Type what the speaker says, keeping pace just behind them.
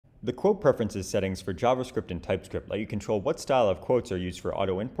The quote preferences settings for JavaScript and TypeScript let you control what style of quotes are used for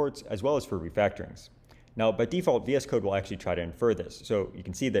auto imports as well as for refactorings. Now, by default, VS Code will actually try to infer this. So you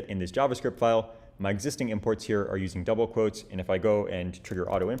can see that in this JavaScript file, my existing imports here are using double quotes. And if I go and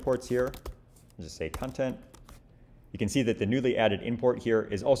trigger auto imports here, I'll just say content, you can see that the newly added import here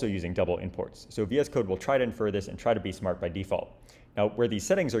is also using double imports. So VS Code will try to infer this and try to be smart by default. Now, where these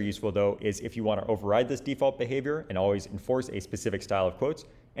settings are useful, though, is if you want to override this default behavior and always enforce a specific style of quotes,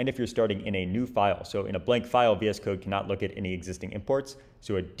 and if you're starting in a new file. So in a blank file, VS Code cannot look at any existing imports.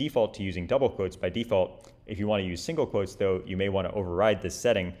 So a default to using double quotes by default. If you want to use single quotes, though, you may want to override this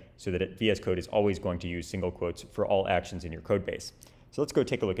setting so that VS Code is always going to use single quotes for all actions in your code base. So let's go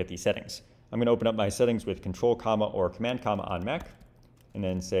take a look at these settings. I'm going to open up my settings with Control, comma, or Command, comma on Mac, and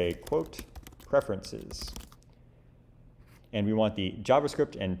then say quote preferences. And we want the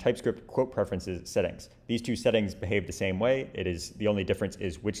JavaScript and TypeScript quote preferences settings. These two settings behave the same way. The only difference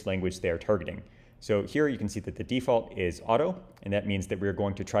is which language they are targeting. So here you can see that the default is auto, and that means that we're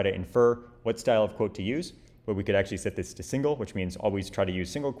going to try to infer what style of quote to use, but we could actually set this to single, which means always try to use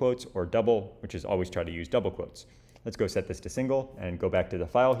single quotes, or double, which is always try to use double quotes. Let's go set this to single and go back to the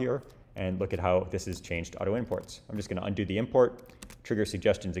file here and look at how this has changed auto imports. I'm just going to undo the import, trigger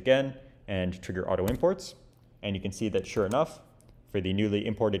suggestions again, and trigger auto imports. And you can see that sure enough, for the newly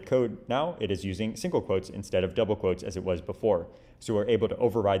imported code now, it is using single quotes instead of double quotes as it was before. So we're able to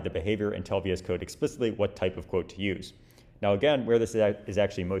override the behavior and tell VS Code explicitly what type of quote to use. Now again, where this is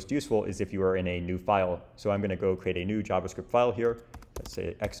actually most useful is if you are in a new file. So I'm going to go create a new JavaScript file here. Let's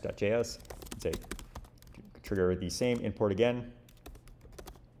say x.js. Say trigger the same import again.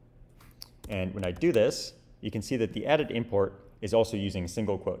 And when I do this, you can see that the added import is also using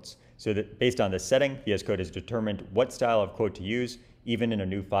single quotes. So that based on this setting, VS Code has determined what style of quote to use, even in a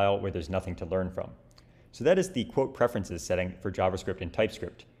new file where there's nothing to learn from. So that is the quote preferences setting for JavaScript and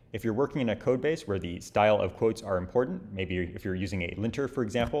TypeScript. If you're working in a code base where the style of quotes are important, maybe if you're using a linter, for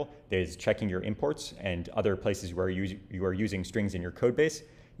example, that is checking your imports and other places where you are using strings in your code base,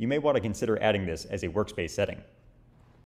 you may want to consider adding this as a workspace setting.